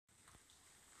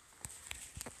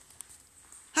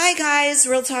Hi guys,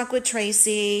 Real Talk with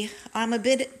Tracy. I'm a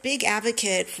big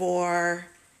advocate for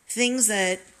things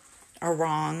that are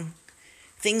wrong,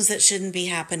 things that shouldn't be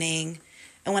happening.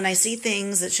 And when I see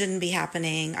things that shouldn't be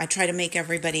happening, I try to make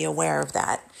everybody aware of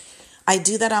that. I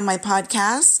do that on my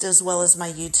podcast as well as my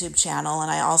YouTube channel,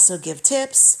 and I also give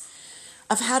tips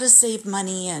of how to save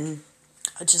money and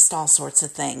just all sorts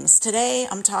of things. Today,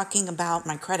 I'm talking about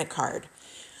my credit card.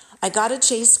 I got a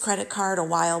Chase credit card a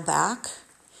while back.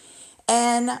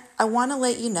 And I want to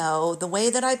let you know, the way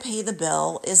that I pay the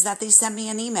bill is that they send me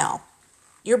an email.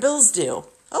 Your bill's due.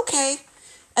 Okay.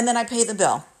 And then I pay the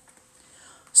bill.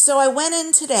 So I went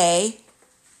in today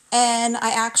and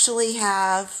I actually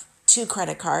have 2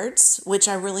 credit cards, which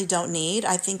I really don't need.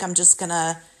 I think I'm just going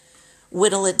to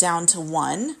whittle it down to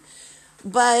 1.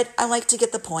 But I like to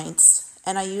get the points.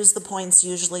 And I use the points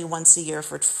usually once a year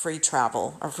for free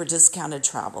travel or for discounted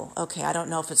travel. Okay, I don't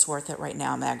know if it's worth it right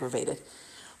now. I'm aggravated.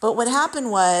 But what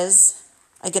happened was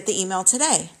I get the email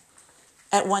today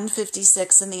at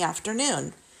 1:56 in the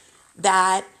afternoon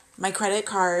that my credit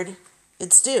card,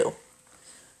 it's due.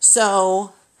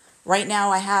 So right now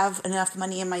I have enough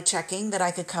money in my checking that I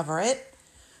could cover it.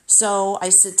 So I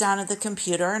sit down at the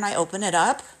computer and I open it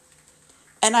up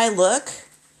and I look,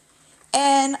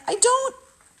 and I don't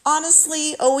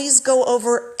honestly always go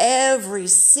over every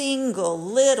single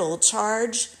little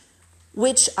charge,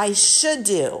 which I should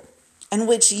do. And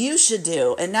which you should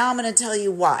do. And now I'm going to tell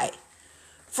you why.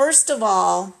 First of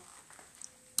all,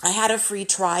 I had a free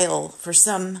trial for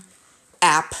some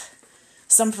app,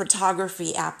 some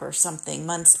photography app or something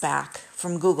months back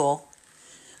from Google.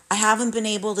 I haven't been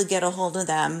able to get a hold of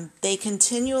them. They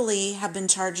continually have been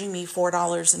charging me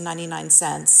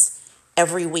 $4.99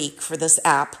 every week for this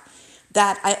app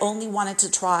that I only wanted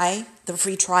to try the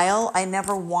free trial. I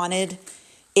never wanted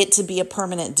it to be a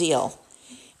permanent deal.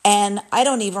 And I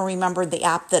don't even remember the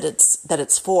app that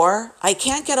it's for. I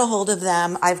can't get a hold of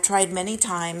them. I've tried many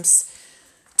times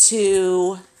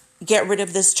to get rid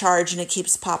of this charge and it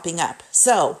keeps popping up.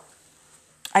 So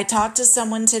I talked to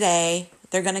someone today.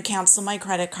 They're going to cancel my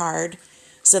credit card.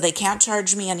 So they can't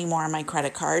charge me anymore on my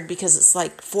credit card because it's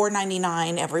like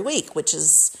 $4.99 every week, which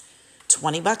is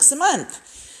 $20 a month.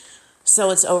 So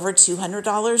it's over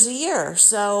 $200 a year.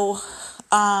 So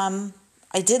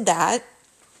I did that.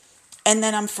 And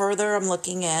then I'm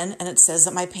looking in, and it says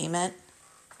that my payment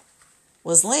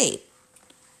was late.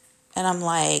 And I'm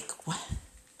like,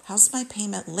 how's my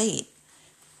payment late?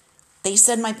 They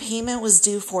said my payment was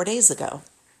due 4 days ago.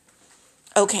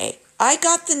 Okay, I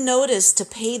got the notice to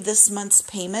pay this month's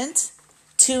payment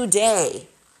today,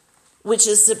 which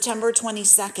is September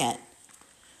 22nd.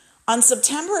 On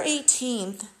September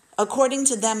 18th, according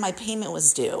to them, my payment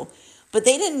was due. But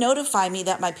they didn't notify me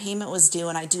that my payment was due,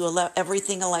 and I do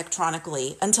everything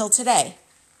electronically until today.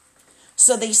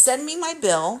 So they send me my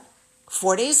bill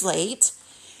 4 days late,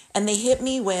 and they hit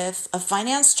me with a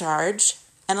finance charge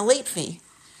and a late fee.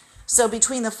 So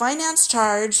between the finance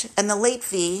charge and the late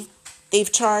fee,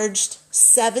 they've charged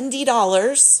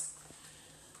 $70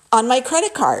 on my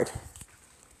credit card.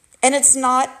 And it's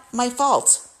not my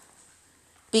fault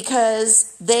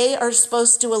because they are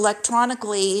supposed to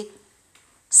electronically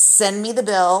send me the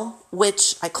bill,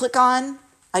 which I click on,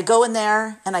 I go in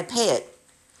there, and I pay it.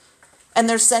 And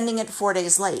they're sending it 4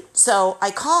 days late. So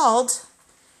I called,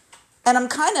 and I'm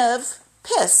kind of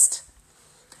pissed.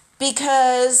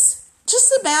 Because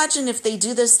just imagine if they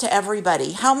do this to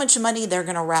everybody, how much money they're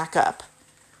going to rack up.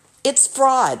 It's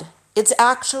fraud. It's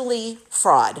actually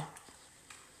fraud.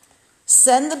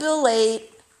 Send the bill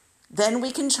late, then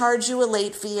we can charge you a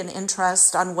late fee and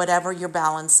interest on whatever your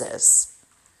balance is.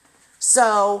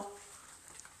 So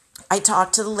I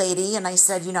talked to the lady and I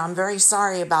said, I'm very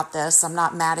sorry about this. I'm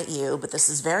not mad at you, but this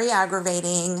is very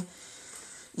aggravating.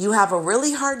 You have a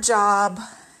really hard job.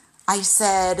 I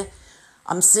said,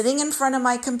 I'm sitting in front of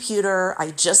my computer.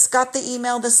 I just got the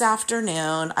email this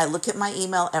afternoon. I look at my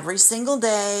email every single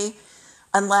day,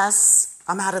 unless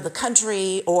I'm out of the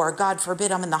country or, God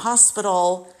forbid, I'm in the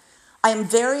hospital. I am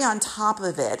very on top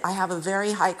of it. I have a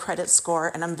very high credit score,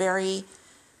 and I'm very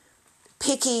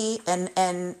picky and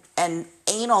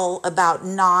anal about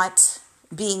not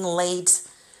being late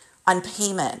on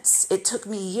payments. It took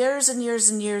me years and years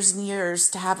and years and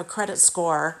years to have a credit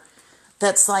score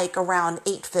that's like around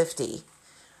 850.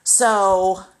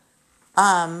 So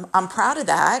I'm proud of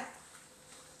that.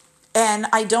 And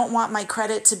I don't want my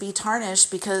credit to be tarnished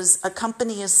because a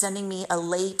company is sending me a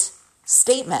late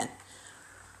statement.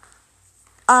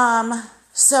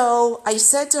 So I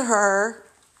said to her,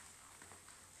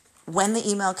 when the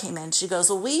email came in, she goes,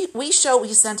 well, we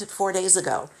sent it 4 days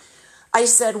ago. I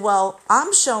said, well,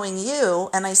 I'm showing you.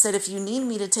 And I said, if you need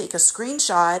me to take a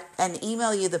screenshot and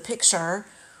email you the picture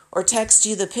or text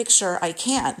you the picture, I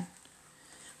can.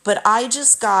 But I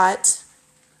just got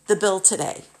the bill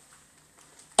today.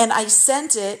 And I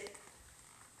sent it,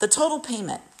 the total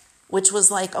payment, which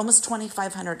was like almost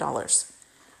 $2,500.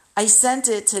 I sent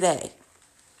it today.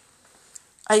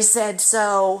 I said,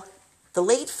 so the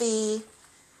late fee,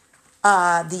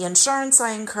 the insurance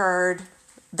I incurred,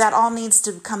 that all needs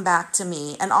to come back to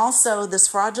me. And also this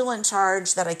fraudulent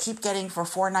charge that I keep getting for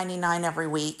 $4.99 every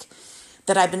week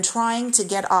that I've been trying to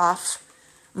get off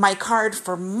my card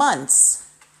for months.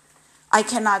 I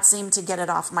cannot seem to get it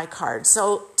off my card.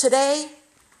 So today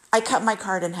I cut my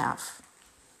card in half.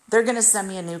 They're going to send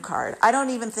me a new card. I don't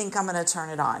even think I'm going to turn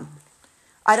it on.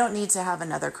 I don't need to have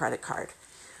another credit card.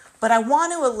 But I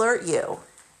want to alert you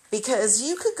because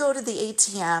you could go to the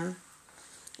ATM,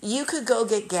 you could go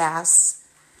get gas,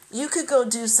 you could go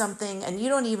do something and you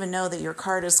don't even know that your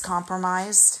card is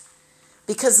compromised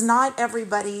because not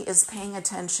everybody is paying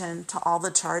attention to all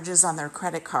the charges on their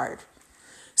credit card.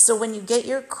 So when you get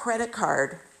your credit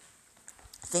card,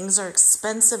 things are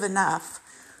expensive enough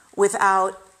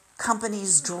without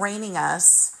companies draining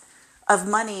us of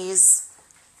monies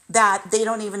that they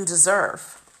don't even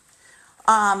deserve.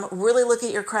 Really look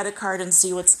at your credit card and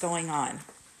see what's going on.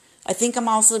 I think I'm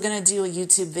also going to do a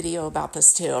YouTube video about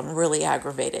this too. I'm really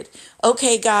aggravated.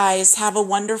 Okay, guys, have a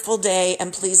wonderful day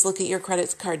and please look at your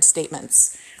credit card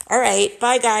statements. All right,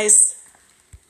 bye, guys.